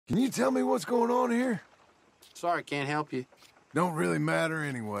Can you tell me what's going on here? Sorry, can't help you. Don't really matter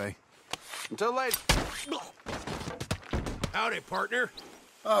anyway. Until later. Howdy, partner.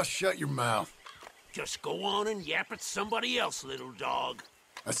 Oh, shut your mouth. Just go on and yap at somebody else, little dog.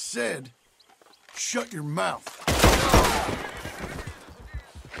 I said, shut your mouth.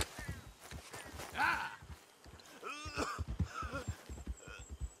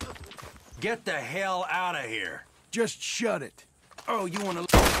 Get the hell out of here. Just shut it. Oh, you wanna...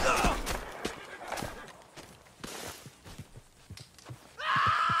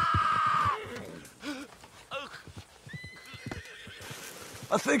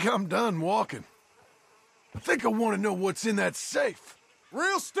 I think I'm done walking. I think I want to know what's in that safe.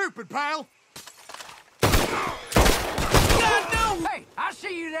 Real stupid, pal. God, no! Hey, I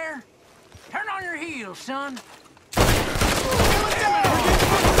see you there. Turn on your heels, son.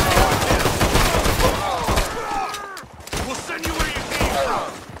 We'll send you where you came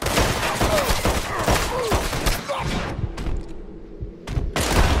from.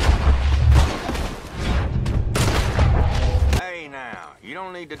 Hey, now, you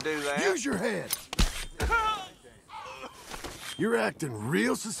don't need to do that. Use your head. You're acting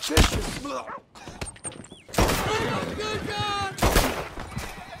real suspicious. Good God!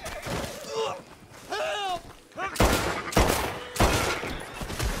 Help!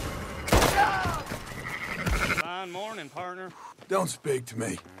 Fine morning, partner. Don't speak to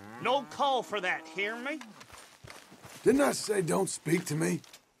me. No call for that, hear me? Didn't I say don't speak to me?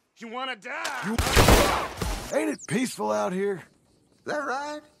 You wanna die? Ain't it peaceful out here? That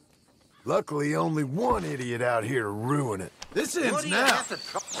right? Luckily, only one idiot out here to ruin it. This ends now.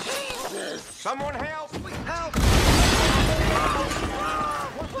 Jesus! Someone help! Help!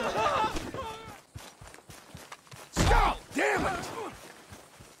 Stop! Damn it!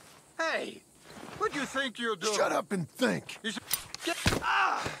 Hey, what do you think you're doing? Shut up and think. You should get...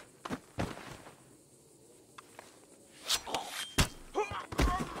 Ah!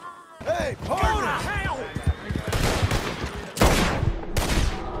 Hey, partner!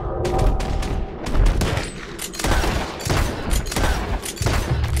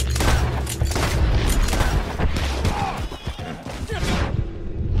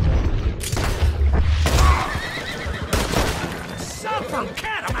 Suffer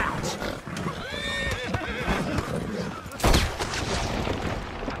catamounts!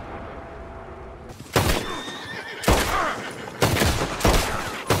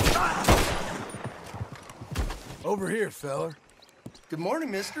 Over here, feller. Good morning,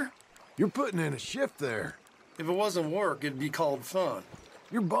 mister. You're putting in a shift there. If it wasn't work, it'd be called fun.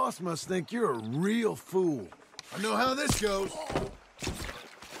 Your boss must think you're a real fool. I know how this goes.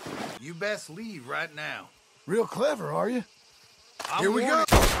 You best leave right now. Real clever, are you? I'm Here we go. warning-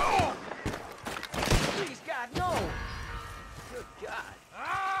 Please, God, no! Good God.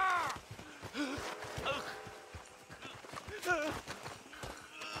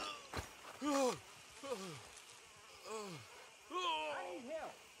 I need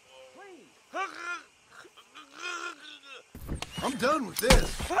help. Please. I'm done with this.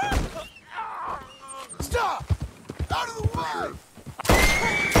 Stop! Out of the way!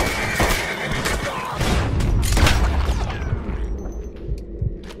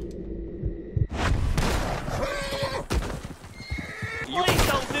 Please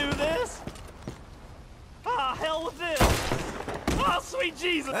don't do this! Ah, hell with this! Oh, sweet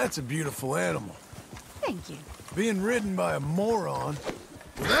Jesus! That's a beautiful animal. Thank you. Being ridden by a moron.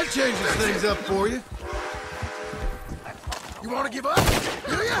 Well, that changes things up for you. You want to give up? Do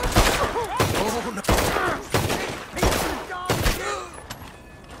you? Oh, no.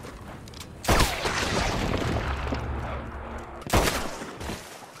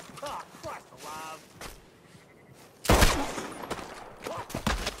 Oh, Christ alive.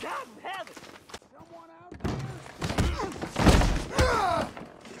 God in heaven! Someone out there?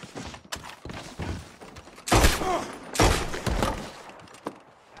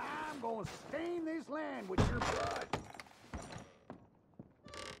 I'm gonna stain this land with your blood.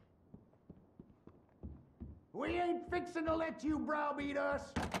 We ain't fixing to let you browbeat us.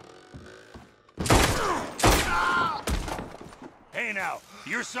 Hey now,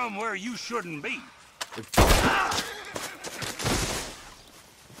 you're somewhere you shouldn't be.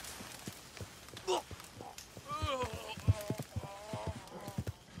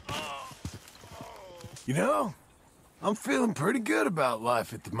 You know, I'm feeling pretty good about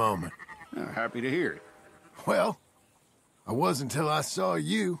life at the moment. Happy to hear it. Well, I was until I saw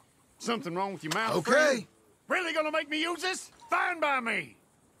you. Something wrong with your mouth? Okay. friend? Really gonna make me use this? Fine by me.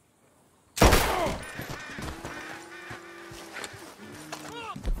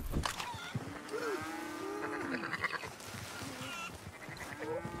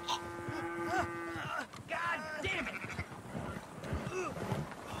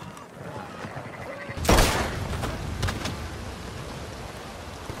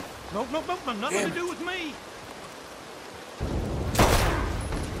 Nope, nope, nope, nothing to do with me.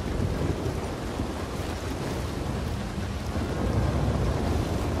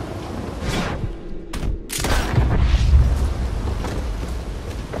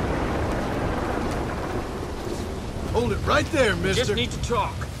 Hold it right there, mister. Just need to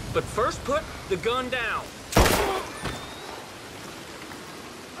talk. But first put the gun down.